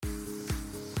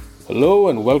Hello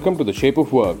and welcome to The Shape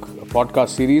of Work, a podcast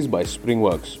series by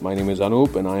Springworks. My name is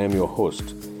Anup and I am your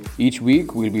host. Each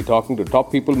week, we'll be talking to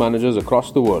top people managers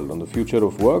across the world on the future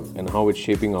of work and how it's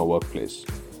shaping our workplace.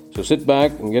 So sit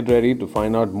back and get ready to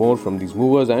find out more from these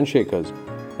movers and shakers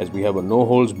as we have a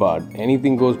no-holds-barred,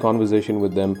 anything-goes conversation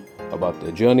with them about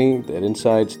their journey, their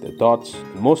insights, their thoughts,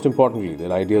 and most importantly,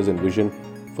 their ideas and vision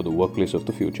for the workplace of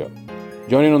the future.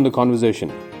 Join in on the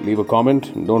conversation, leave a comment,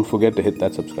 and don't forget to hit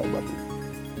that subscribe button.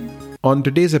 On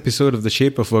today's episode of the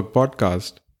Shape of Work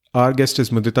podcast, our guest is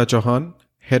Mudita Chauhan,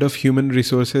 Head of Human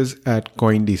Resources at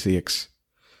CoinDCX.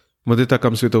 Mudita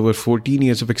comes with over 14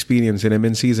 years of experience in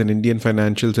MNCs and Indian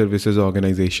financial services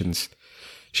organizations.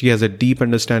 She has a deep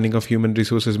understanding of human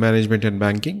resources management and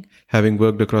banking, having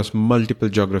worked across multiple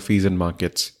geographies and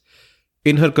markets.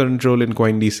 In her current role in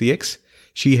CoinDCX,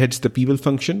 she heads the people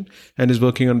function and is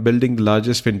working on building the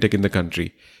largest fintech in the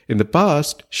country. In the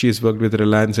past, she has worked with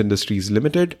Reliance Industries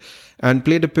Limited and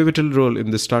played a pivotal role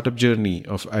in the startup journey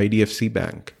of IDFC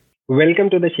Bank. Welcome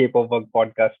to the Shape of Work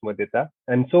podcast, Mudita.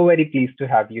 I'm so very pleased to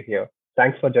have you here.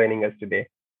 Thanks for joining us today.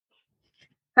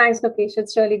 Thanks, Lokesh.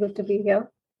 It's really good to be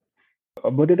here.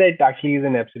 Mudita, it actually is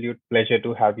an absolute pleasure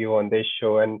to have you on this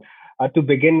show. And to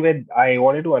begin with, I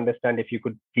wanted to understand if you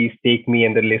could please take me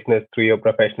and the listeners through your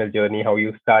professional journey, how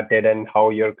you started and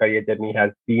how your career journey has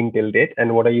been till date,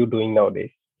 and what are you doing nowadays?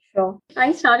 Sure.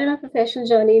 I started my professional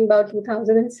journey in about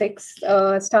 2006,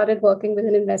 started working with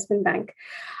an investment bank.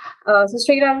 So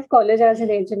straight out of college as an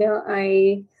engineer,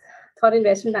 I thought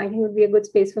investment banking would be a good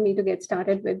space for me to get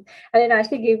started with. And it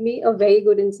actually gave me a very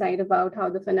good insight about how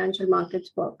the financial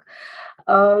markets work.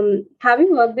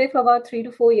 Having worked there for about 3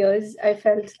 to 4 years, I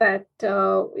felt that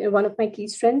one of my key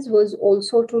strengths was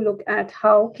also to look at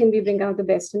how can we bring out the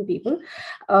best in people.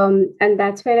 And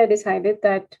that's where I decided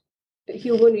that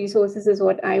human resources is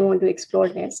what I want to explore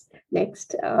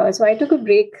next. So I took a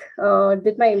break,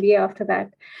 did my MBA after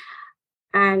that.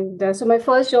 And so my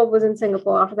first job was in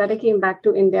Singapore. After that, I came back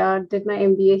to India, did my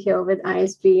MBA here with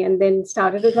ISB, and then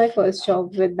started with my first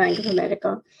job with Bank of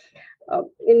America.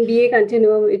 In BA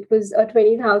Continuum, it was a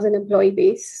 20,000 employee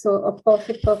base. So a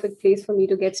perfect place for me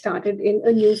to get started in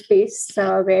a new space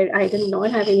where I did not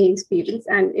have any experience.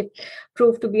 And it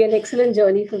proved to be an excellent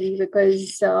journey for me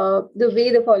because the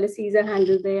way the policies are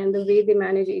handled there and the way they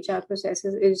manage HR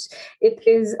processes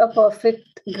is a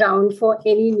perfect ground for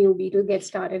any newbie to get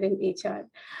started in HR.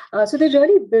 So they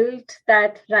really built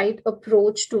that right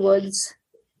approach towards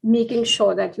making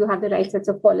sure that you have the right sets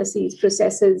of policies,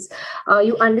 processes,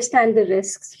 you understand the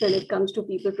risks when it comes to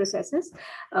people processes.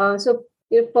 So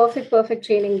perfect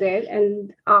training there.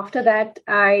 And after that,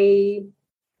 I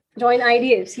joined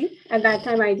IDFC. At that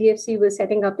time, IDFC was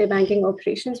setting up their banking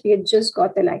operations. We had just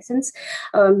got the license.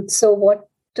 So what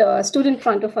stood in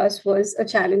front of us was a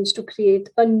challenge to create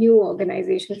a new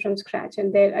organization from scratch.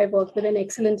 And there I worked with an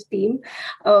excellent team.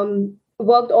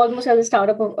 Worked almost as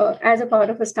a part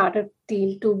of a startup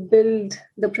team to build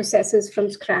the processes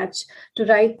from scratch, to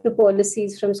write the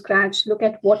policies from scratch, look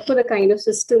at what were the kind of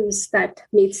systems that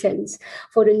made sense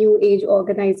for a new age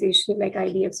organization like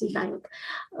IDFC Bank.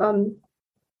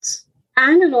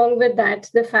 And along with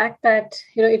that, the fact that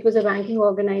it was a banking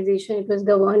organization, it was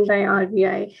governed by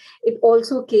RBI, it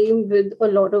also came with a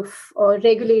lot of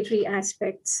regulatory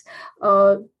aspects.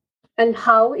 And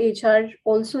how HR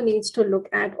also needs to look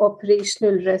at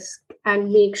operational risk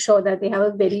and make sure that they have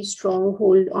a very strong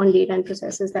hold on data and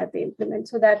processes that they implement.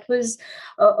 So that was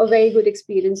a very good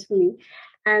experience for me.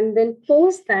 And then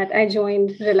post that, I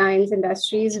joined Reliance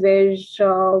Industries, where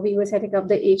we were setting up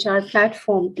the HR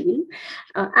platform team.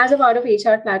 As a part of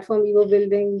HR platform, we were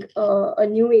building a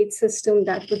new age system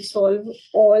that would solve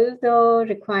all the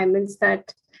requirements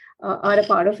that are a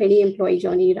part of any employee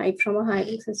journey, right from a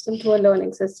hiring system to a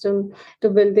learning system to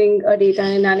building a data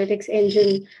and analytics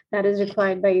engine that is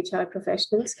required by HR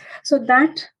professionals. So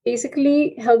that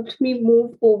basically helped me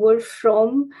move over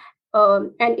from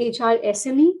an HR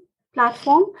SME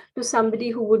platform to somebody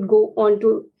who would go on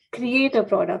to create a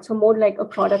product, so more like a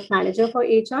product manager for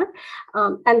HR.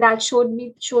 And that showed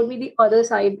me the other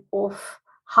side of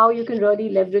how you can really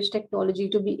leverage technology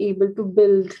to be able to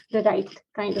build the right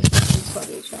kind of systems for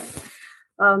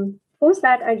HR. Post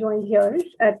that, I joined here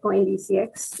at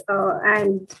CoinDCX.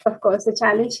 And of course, the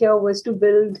challenge here was to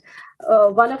build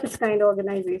one of its kind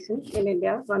organization in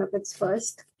India, one of its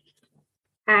first.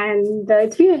 And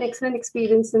it's been an excellent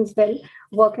experience since then,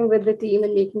 working with the team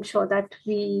and making sure that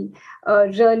we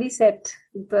really set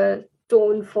the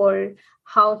tone for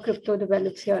how crypto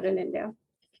develops here in India.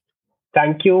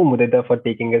 Thank you, Mudita, for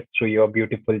taking us through your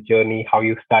beautiful journey, how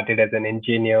you started as an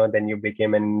engineer, then you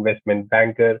became an investment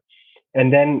banker,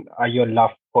 and then your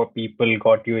love for people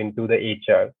got you into the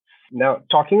HR. Now,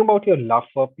 talking about your love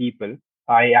for people,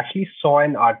 I actually saw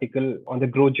an article on the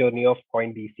growth journey of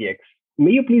CoinDCX.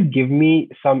 May you please give me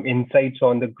some insights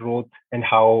on the growth and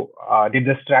how did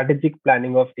the strategic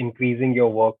planning of increasing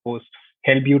your workforce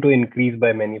help you to increase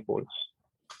by many folds?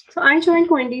 So I joined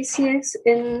CoinDCX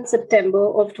in September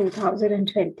of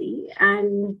 2020,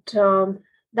 and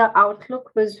the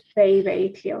outlook was very, very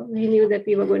clear. We knew that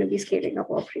we were going to be scaling up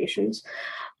operations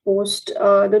post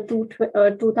the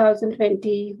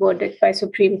 2020 verdict by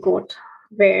Supreme Court,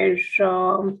 where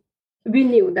we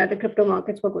knew that the crypto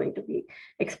markets were going to be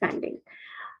expanding.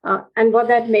 And what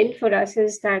that meant for us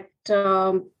is that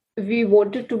we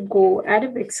wanted to go at a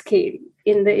big scale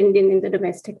in the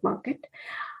domestic market.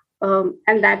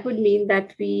 And that would mean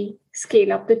that we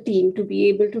scale up the team to be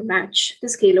able to match the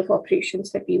scale of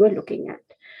operations that we were looking at.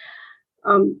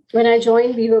 When I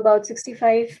joined, we were about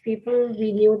 65 people.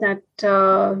 We knew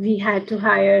that we had to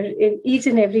hire in each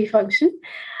and every function.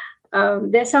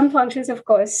 There are some functions, of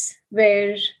course,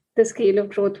 where the scale of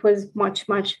growth was much,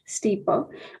 much steeper.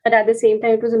 But at the same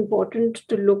time, it was important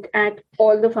to look at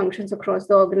all the functions across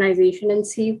the organization and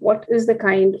see what is the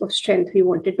kind of strength we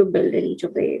wanted to build in each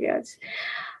of the areas.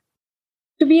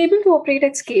 To be able to operate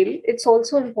at scale, it's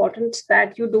also important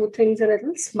that you do things a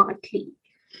little smartly.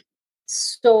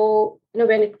 So,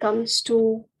 when it comes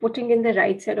to putting in the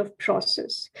right set of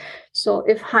process. So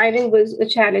if hiring was a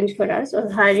challenge for us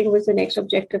or hiring was the next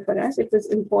objective for us, it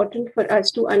was important for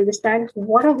us to understand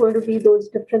what are going to be those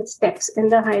different steps in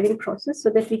the hiring process so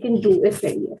that we can do it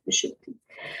very efficiently.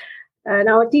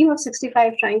 Now, a team of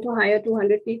 65 trying to hire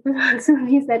 200 people also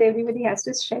means that everybody has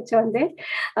to stretch on their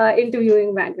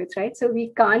interviewing bandwidth, right? So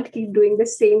we can't keep doing the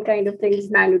same kind of things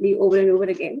manually over and over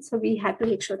again. So we had to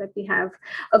make sure that we have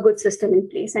a good system in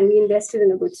place, and we invested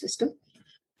in a good system,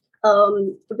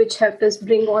 which helped us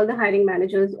bring all the hiring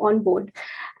managers on board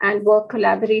and work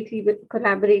collaboratively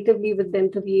with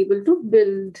them to be able to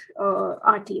build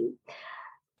our team.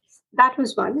 That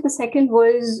was one. The second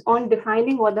was on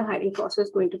defining what the hiring process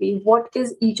is going to be. What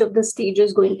is each of the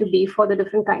stages going to be for the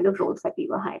different kind of roles that we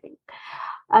were hiring?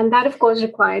 And that, of course,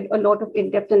 required a lot of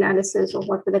in-depth analysis of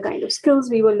what were the kind of skills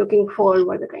we were looking for,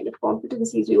 what the kind of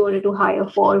competencies we wanted to hire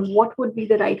for, what would be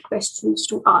the right questions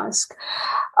to ask,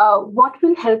 what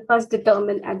will help us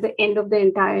determine at the end of the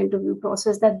entire interview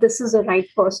process that this is the right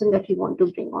person that we want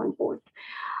to bring on board.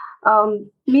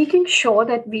 Making sure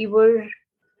that we were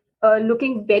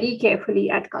looking very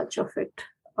carefully at culture fit.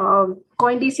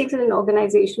 CoinDCX is an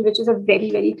organization which is a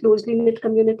very, very closely knit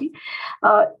community.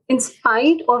 In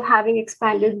spite of having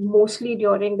expanded mostly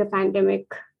during the pandemic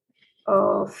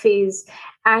phase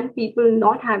and people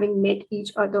not having met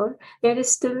each other, there is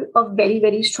still a very,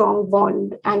 very strong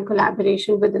bond and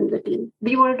collaboration within the team.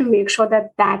 We wanted to make sure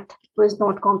that that was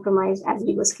not compromised as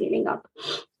we were scaling up.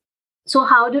 So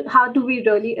how do we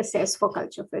really assess for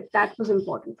culture fit? That was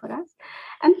important for us.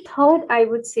 And third, I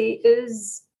would say,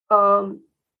 is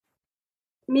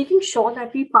making sure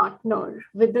that we partner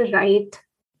with the right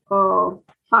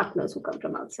partners who come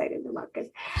from outside in the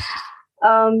market.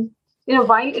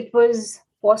 While it was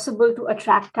possible to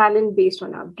attract talent based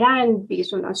on our brand,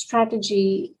 based on our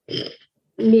strategy,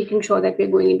 making sure that we're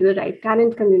going into the right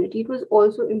talent community, it was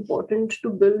also important to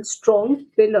build strong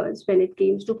pillars when it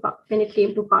came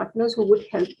to partners who would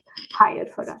help hire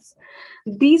for us.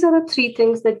 These are the three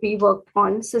things that we worked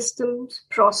on: systems,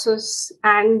 process,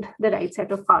 and the right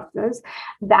set of partners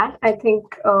that I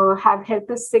think have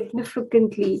helped us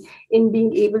significantly in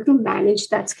being able to manage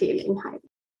that scale in hiring.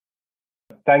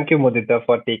 Thank you, Mudita,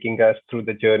 for taking us through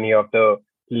the journey of the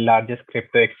largest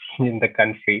crypto exchange in the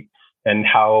country, and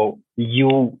how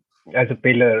you, as a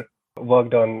pillar,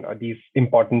 worked on these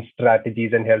important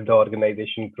strategies and helped the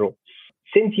organization grow.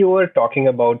 Since you were talking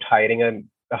about hiring and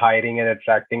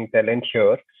attracting talent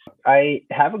here, I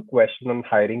have a question on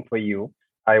hiring for you.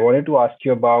 I wanted to ask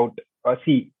you about,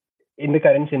 in the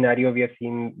current scenario, we have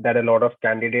seen that a lot of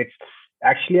candidates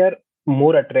actually are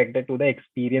more attracted to the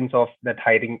experience of that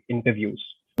hiring interviews,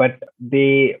 but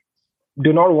they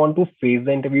do not want to face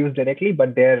the interviews directly,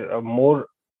 but they're more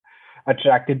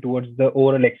attracted towards the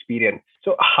overall experience.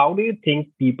 So how do you think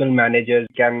people managers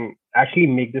can actually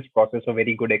make this process a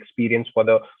very good experience for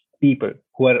the people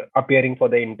who are appearing for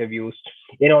the interviews,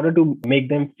 in order to make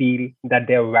them feel that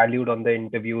they are valued on the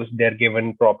interviews, they're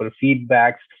given proper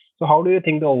feedbacks? So how do you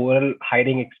think the overall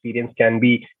hiring experience can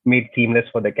be made seamless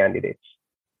for the candidates?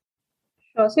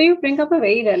 Sure. So you bring up a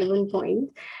very relevant point,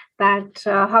 that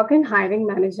how can hiring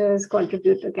managers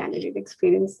contribute to candidate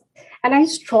experience? And I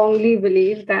strongly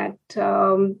believe that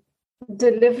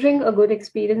delivering a good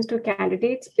experience to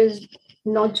candidates is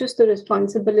not just the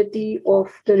responsibility of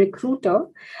the recruiter,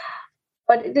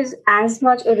 but it is as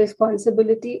much a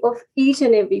responsibility of each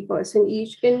and every person,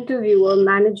 each interviewer,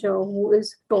 manager who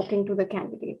is talking to the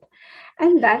candidate.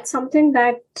 And that's something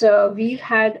that we've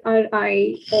had our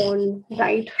eye on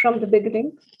right from the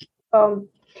beginning. Um,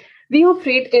 we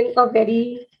operate in a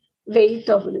very, very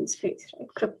turbulent space, right?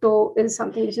 Crypto is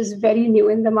something which is very new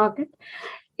in the market.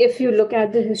 If you look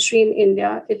at the history in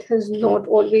India, it has not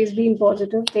always been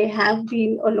positive. There have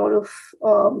been a lot of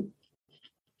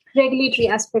regulatory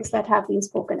aspects that have been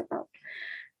spoken about.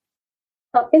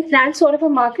 In that sort of a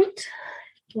market,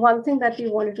 one thing that we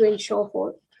wanted to ensure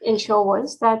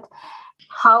was that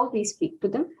how we speak to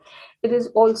them. It is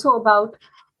also about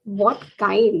what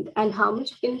kind and how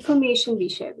much information we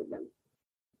share with them.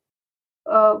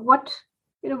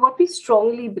 What we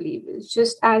strongly believe is,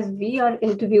 just as we are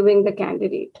interviewing the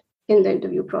candidate in the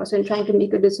interview process and trying to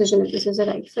make a decision if this is a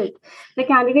right fit, the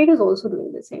candidate is also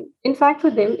doing the same. In fact, for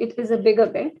them, it is a bigger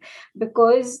bet,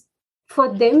 because for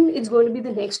them, it's going to be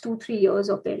the next 2-3 years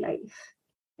of their life.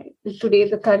 Right? Today,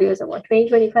 the careers are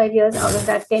 20-25 years. Out of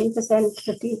that, 10%,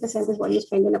 15% is what you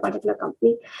spend in a particular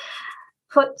company.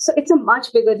 So it's a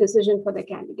much bigger decision for the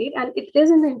candidate, and it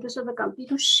is in the interest of the company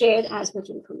to share as much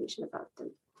information about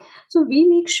them. So we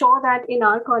make sure that in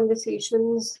our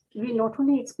conversations, we not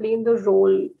only explain the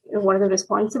role, what are the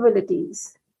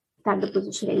responsibilities that the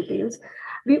position entails,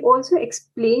 we also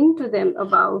explain to them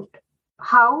about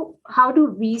how do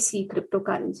we see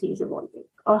cryptocurrencies evolving,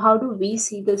 or how do we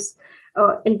see this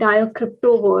entire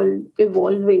crypto world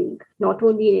evolving, not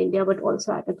only in India, but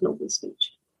also at a global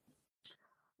stage.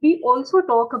 We also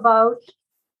talk about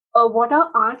what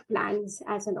are our plans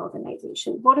as an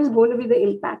organization? What is going to be the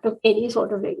impact of any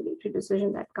sort of regulatory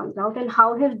decision that comes out? And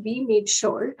how have we made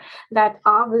sure that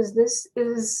our business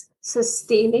is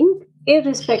sustaining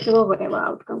irrespective of whatever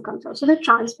outcome comes out? So the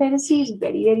transparency is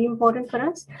very, very important for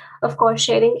us. Of course,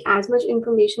 sharing as much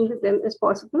information with them as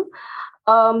possible.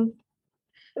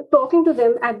 Talking to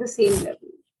them at the same level.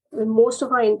 Most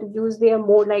of our interviews, they are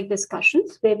more like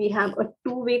discussions where we have a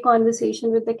two-way conversation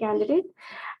with the candidate.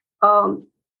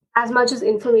 As much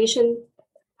information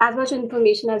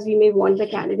as we may want the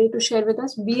candidate to share with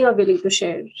us, we are willing to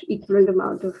share equivalent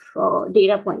amount of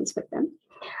data points with them.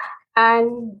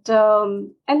 And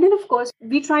then, of course,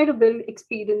 we try to build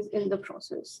experience in the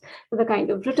process. So the kind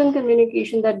of written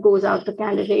communication that goes out to the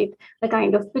candidate, the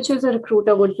kind of pitches a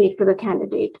recruiter would make to the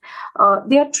candidate,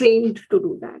 they are trained to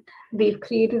do that. We've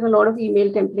created a lot of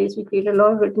email templates. We created a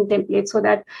lot of written templates so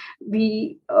that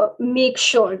we make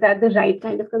sure that the right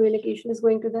kind of communication is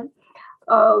going to them.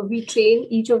 We train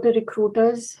each of the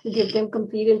recruiters, give them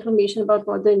complete information about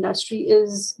what the industry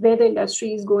is, where the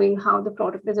industry is going, how the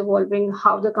product is evolving,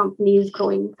 how the company is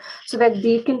growing, so that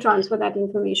they can transfer that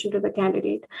information to the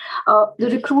candidate. The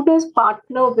recruiters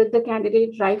partner with the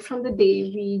candidate right from the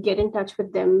day we get in touch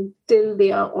with them till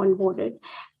they are onboarded,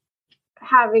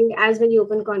 having as many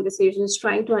open conversations,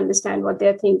 trying to understand what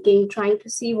they're thinking, trying to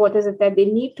see what is it that they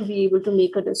need to be able to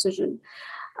make a decision.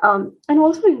 And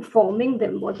also informing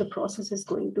them what the process is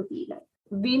going to be like.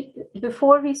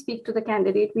 Before we speak to the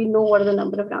candidate, we know what are the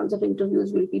number of rounds of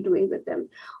interviews we'll be doing with them,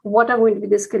 what are going to be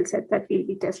the skill set that we'll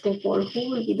be testing for, who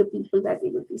will be the people that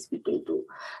we will be speaking to.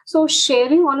 So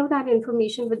sharing all of that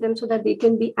information with them so that they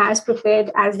can be as prepared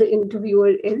as the interviewer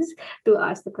is to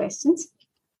ask the questions,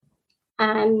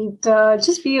 and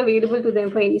just be available to them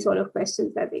for any sort of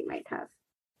questions that they might have.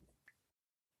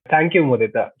 Thank you,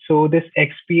 Mudita. So this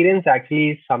experience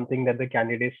actually is something that the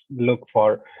candidates look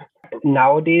for.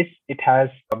 Nowadays, it has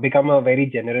become a very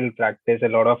general practice. A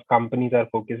lot of companies are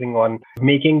focusing on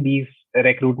making these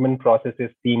recruitment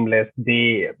processes seamless.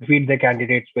 They feed the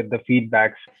candidates with the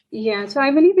feedbacks. Yeah, so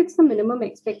I believe it's the minimum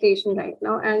expectation right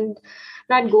now. And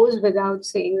that goes without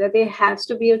saying that there has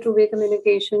to be a two-way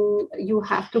communication. You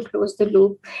have to close the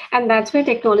loop. And that's where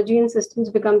technology and systems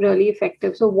become really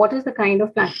effective. So what is the kind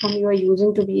of platform you are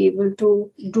using to be able to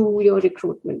do your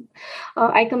recruitment?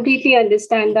 I completely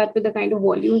understand that with the kind of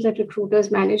volumes that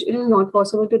recruiters manage, it is not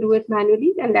possible to do it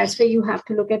manually. And that's where you have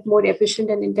to look at more efficient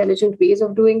and intelligent ways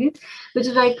of doing it, which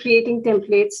is why creating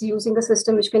templates, using a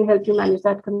system which can help you manage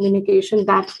that communication,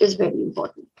 that is very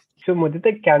important. So,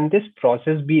 Mudita, can this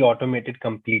process be automated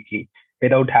completely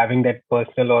without having that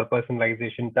personal or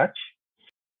personalization touch?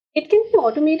 It can be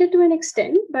automated to an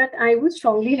extent, but I would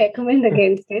strongly recommend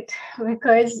against it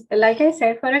because, like I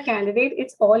said, for a candidate,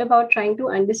 it's all about trying to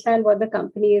understand what the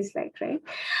company is like, right?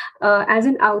 As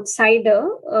an outsider,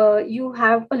 you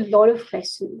have a lot of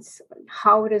questions on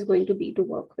how it is going to be to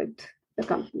work with the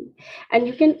company. And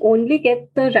you can only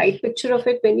get the right picture of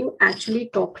it when you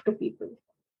actually talk to people.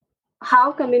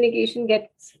 how communication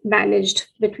gets managed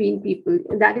between people,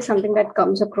 that is something that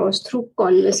comes across through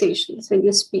conversations when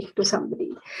you speak to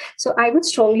somebody. So I would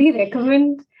strongly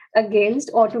recommend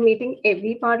against automating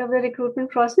every part of the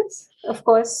recruitment process. Of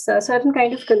course, certain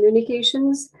kind of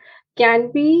communications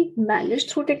can be managed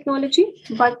through technology,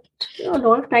 but a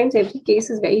lot of times every case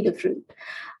is very different.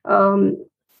 Um,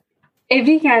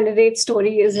 every candidate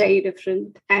story is very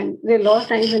different, and there are a lot of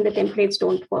times when the templates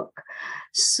don't work.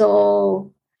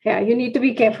 So yeah, you need to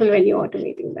be careful when you're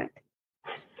automating that.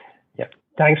 Yeah,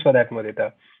 thanks for that,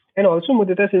 Mudita. And also,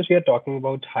 Mudita, since we are talking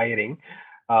about hiring,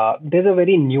 there's a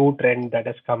very new trend that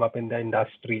has come up in the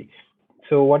industry.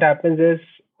 So what happens is,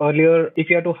 earlier, if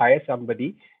you had to hire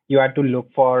somebody, you had to look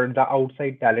for the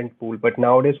outside talent pool. But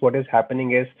nowadays, what is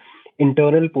happening is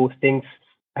internal postings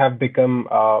have become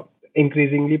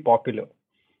increasingly popular.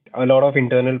 A lot of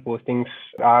internal postings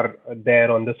are there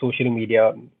on the social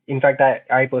media. In fact,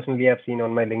 I personally have seen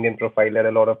on my LinkedIn profile that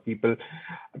a lot of people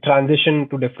transition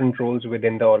to different roles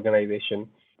within the organization.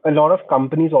 A lot of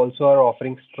companies also are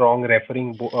offering strong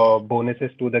referring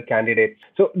bonuses to the candidates.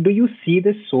 So, do you see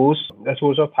this the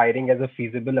source of hiring as a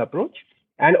feasible approach?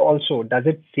 And also, does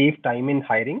it save time in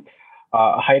hiring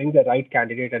the right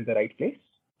candidate at the right place?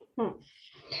 Hmm.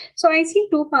 So I see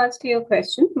two parts to your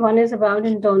question. One is about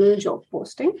internal job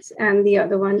postings, and the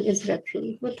other one is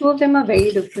referral. The two of them are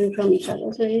very different from each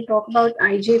other. So when you talk about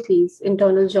IJPs,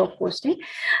 internal job posting,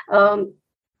 um,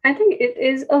 I think it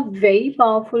is a very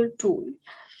powerful tool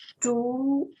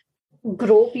to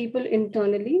grow people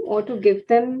internally or to give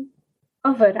them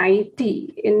a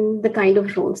variety in the kind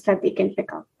of roles that they can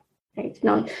pick up. Right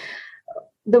now,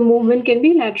 the movement can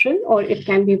be lateral or it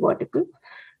can be vertical,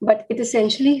 but it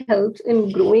essentially helps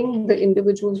in growing the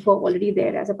individuals who are already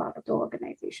there as a part of the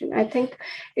organization. I think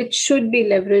it should be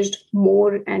leveraged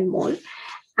more and more,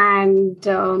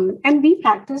 and we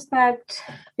practice that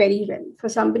very well. For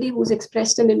somebody who's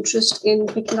expressed an interest in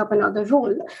picking up another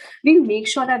role, we make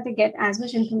sure that they get as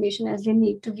much information as they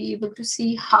need to be able to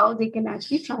see how they can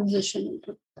actually transition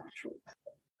into that role.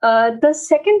 The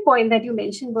second point that you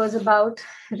mentioned was about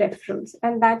referrals,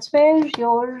 and that's where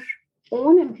your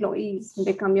own employees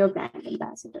become your brand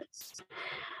ambassadors.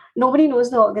 Nobody knows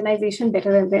the organization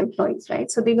better than the employees, right?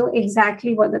 So they know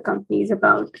exactly what the company is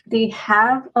about. They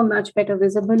have a much better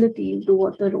visibility into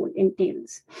what the role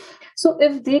entails. So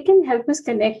if they can help us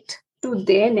connect to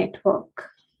their network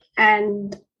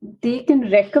and they can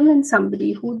recommend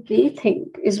somebody who they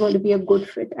think is going to be a good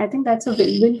fit, I think that's a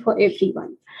win-win for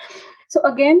everyone. So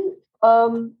again,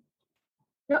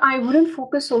 I wouldn't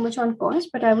focus so much on cost,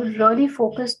 but I would really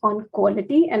focus on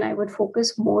quality, and I would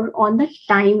focus more on the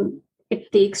time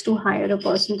it takes to hire a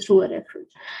person through a referral.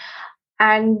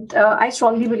 And I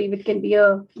strongly believe it can be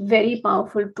a very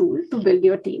powerful tool to build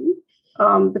your team,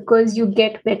 because you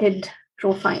get vetted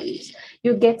profiles.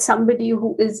 You get somebody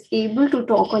who is able to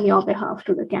talk on your behalf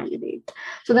to the candidate.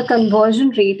 So the conversion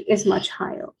rate is much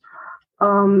higher.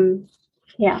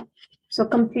 Yeah. So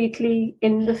completely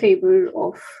in the favor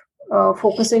of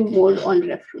focusing more on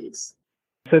referrals.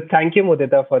 So thank you,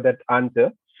 Mudita, for that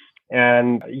answer.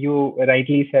 And you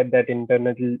rightly said that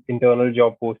internal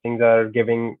job postings are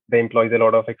giving the employees a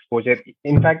lot of exposure.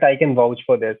 In fact, I can vouch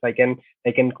for this. I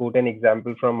can quote an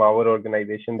example from our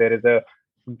organization. There is a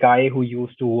guy who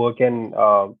used to work in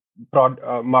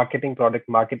product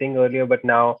marketing earlier, but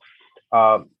now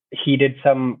he did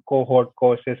some cohort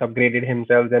courses, upgraded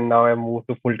himself, and now I moved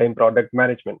to full-time product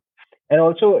management. And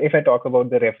also, if I talk about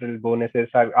the referral bonuses,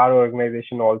 our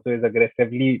organization also is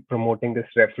aggressively promoting this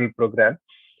referral program.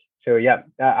 So yeah,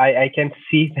 I can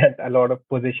see that a lot of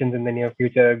positions in the near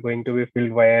future are going to be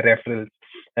filled via referrals,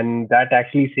 and that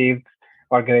actually saves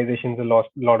organizations a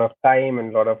lot of time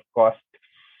and a lot of cost.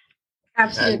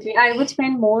 Absolutely. I would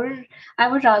spend more. I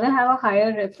would rather have a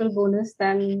higher referral bonus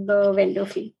than the vendor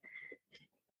fee.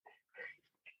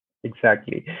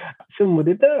 Exactly. So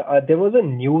Mudita, there was a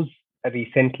news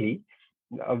recently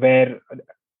where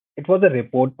it was a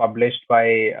report published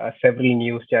by several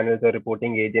news channels or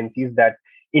reporting agencies that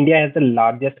India has the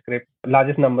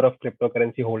largest number of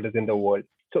cryptocurrency holders in the world.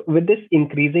 So with this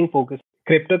increasing focus,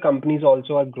 crypto companies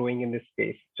also are growing in this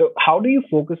space. So how do you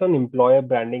focus on employer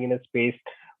branding in a space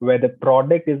where the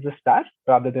product is the star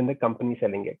rather than the company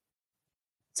selling it?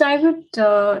 So I would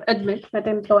admit that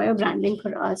employer branding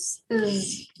for us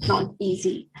is not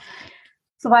easy.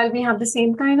 So while we have the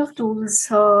same kind of tools,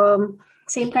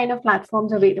 same kind of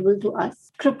platforms available to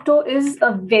us, crypto is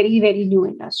a very, very new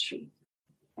industry,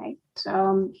 right?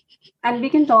 And we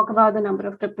can talk about the number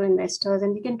of crypto investors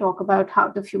and we can talk about how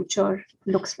the future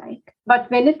looks like.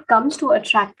 But when it comes to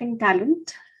attracting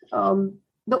talent,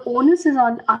 the onus is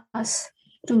on us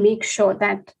to make sure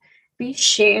that we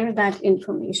share that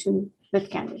information with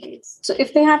candidates. So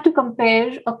if they have to compare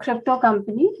a crypto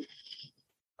company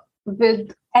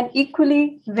with an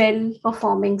equally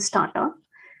well-performing startup,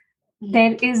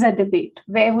 there is a debate.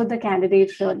 Where would the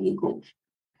candidate really go?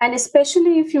 And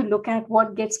especially if you look at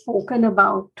what gets spoken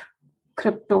about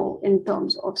crypto in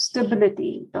terms of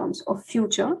stability, in terms of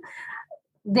future,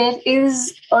 there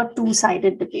is a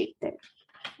two-sided debate there.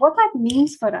 What that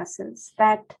means for us is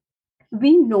that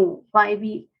we know why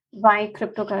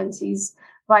cryptocurrencies,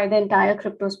 why the entire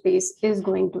crypto space is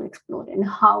going to explode and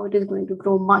how it is going to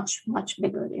grow much, much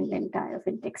bigger in the entire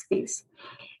fintech space.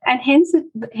 And hence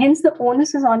the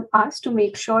onus is on us to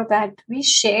make sure that we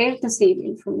share the same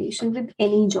information with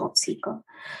any job seeker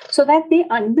so that they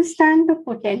understand the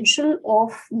potential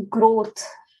of growth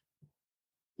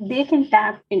they can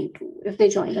tap into if they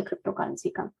join a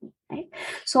cryptocurrency company, right?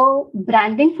 So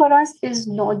branding for us is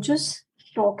not just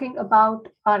talking about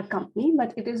our company,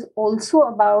 but it is also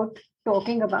about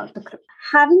talking about the crypto.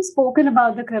 Having spoken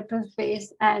about the crypto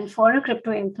space, and for a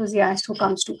crypto enthusiast who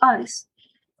comes to us,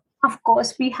 of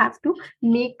course, we have to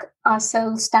make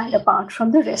ourselves stand apart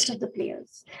from the rest of the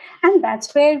players. And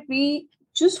that's where we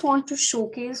just want to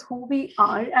showcase who we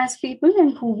are as people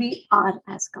and who we are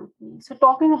as companies. So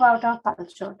talking about our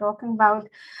culture, talking about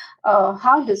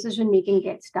how decision making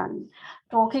gets done,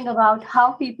 talking about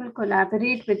how people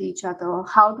collaborate with each other,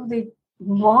 how do they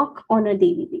work on a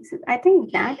daily basis. I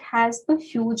think that has a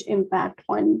huge impact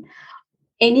on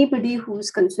anybody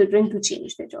who's considering to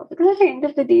change their job. Because at the end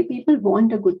of the day, people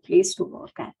want a good place to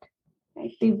work at.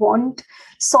 Right? They want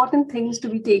certain things to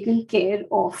be taken care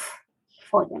of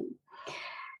for them.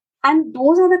 And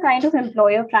those are the kind of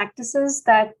employer practices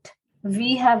that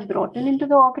we have brought into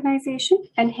the organization,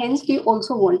 and hence we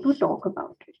also want to talk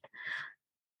about it.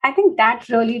 I think that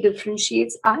really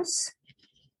differentiates us.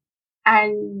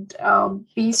 And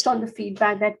based on the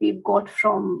feedback that we've got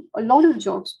from a lot of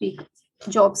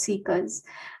job seekers,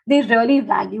 they really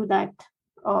value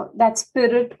that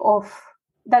spirit of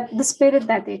that the spirit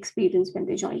that they experience when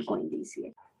they join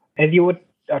CoinDCX. As you were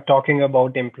talking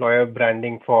about employer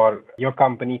branding for your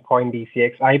company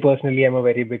CoinDCX, I personally am a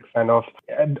very big fan of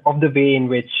the way in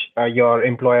which your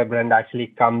employer brand actually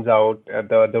comes out,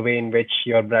 the way in which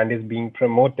your brand is being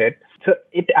promoted. So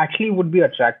it actually would be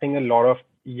attracting a lot of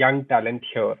young talent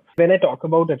here. When I talk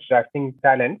about attracting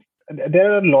talent,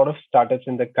 there are a lot of startups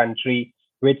in the country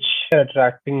which are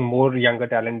attracting more younger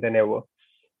talent than ever.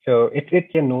 So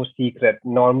it's no secret.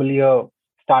 Normally, a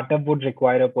startup would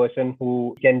require a person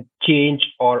who can change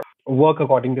or work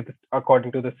according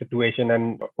to the situation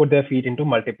and put their feet into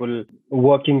multiple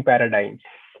working paradigms.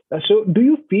 So do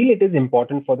you feel it is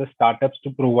important for the startups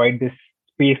to provide this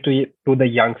space to the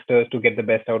youngsters to get the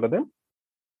best out of them?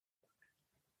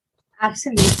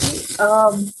 Absolutely.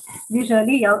 We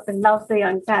really love the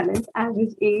young talent.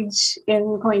 Average age in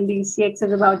CoinDCX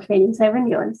is about 27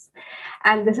 years.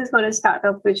 And this is for a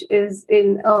startup which is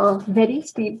in a very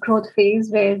steep growth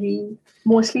phase where we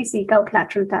mostly seek out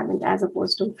lateral talent as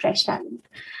opposed to fresh talent.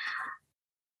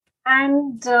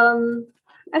 And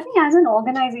I think as an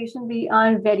organization, we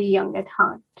are very young at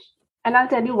heart. And I'll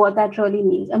tell you what that really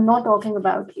means. I'm not talking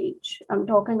about age. I'm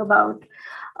talking about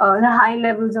the high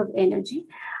levels of energy.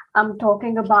 I'm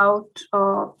talking about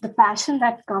the passion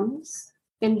that comes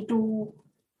into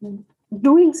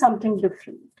doing something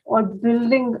different or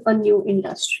building a new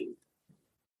industry.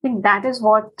 I think that is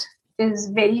what is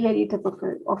very, very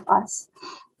typical of us.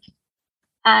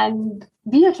 And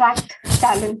we attract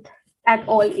talent at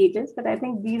all ages, but I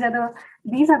think these are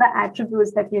the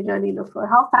attributes that we really look for.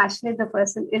 How passionate the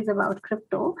person is about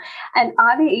crypto, and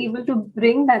are they able to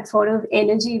bring that sort of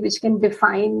energy which can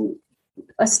define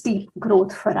a steep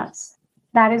growth for us.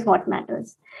 That is what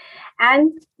matters.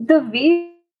 And the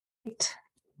way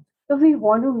we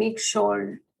want to make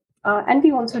sure, and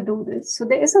we also do this, so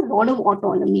there is a lot of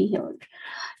autonomy here.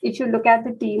 If you look at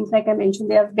the teams, like I mentioned,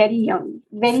 they are very young,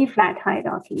 very flat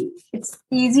hierarchy. It's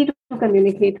easy to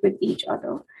communicate with each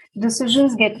other.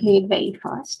 Decisions get made very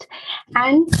fast.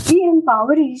 And we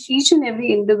empower each and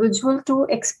every individual to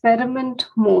experiment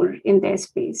more in their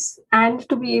space and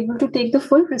to be able to take the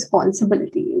full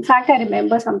responsibility. In fact, I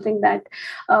remember something that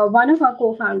one of our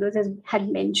co-founders had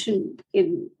mentioned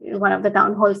in one of the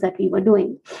town halls that we were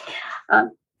doing.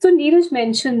 So Neeraj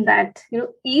mentioned that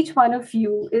each one of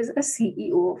you is a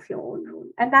CEO of your own role.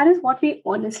 And that is what we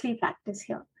honestly practice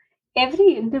here.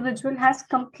 Every individual has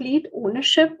complete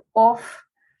ownership of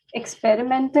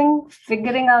experimenting,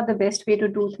 figuring out the best way to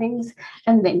do things,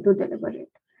 and then to deliver it.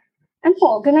 And the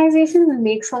organization will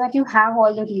make sure that you have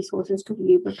all the resources to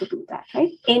be able to do that,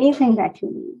 right? Anything that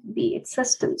you need, be it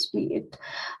systems, be it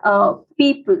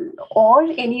people, or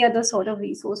any other sort of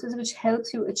resources which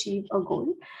helps you achieve a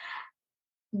goal,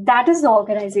 that is the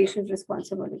organization's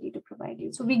responsibility to provide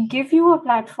you. So we give you a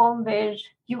platform where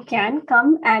you can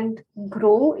come and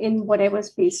grow in whatever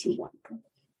space you want to.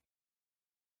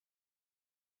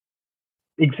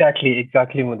 Exactly,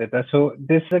 Mudita. So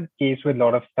this is a case with a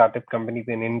lot of startup companies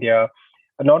in India,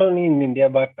 not only in India,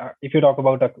 but if you talk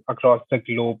about across the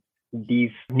globe,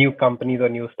 these new companies or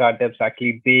new startups,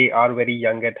 actually, they are very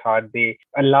young at heart. They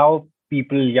allow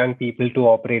young people to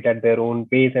operate at their own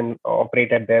pace and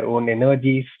operate at their own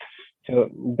energies. So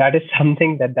that is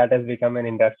something that has become an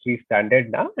industry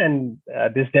standard now, and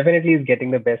this definitely is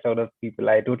getting the best out of people.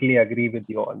 I totally agree with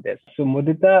you on this. So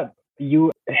Mudita,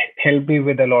 you helped me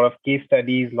with a lot of case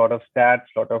studies, a lot of stats,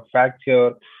 a lot of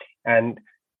facture, and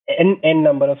n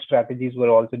number of strategies were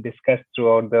also discussed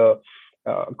throughout the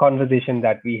conversation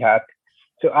that we had.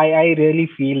 So I really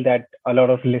feel that a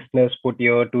lot of listeners put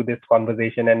ear to this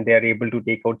conversation and they are able to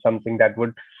take out something that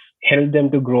would help them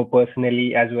to grow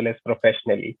personally as well as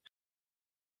professionally.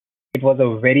 It was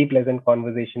a very pleasant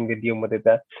conversation with you,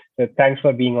 Mudita. So thanks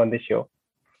for being on the show.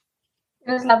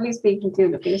 It was lovely speaking to you,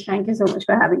 Lokesh. Thank you so much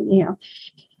for having me here.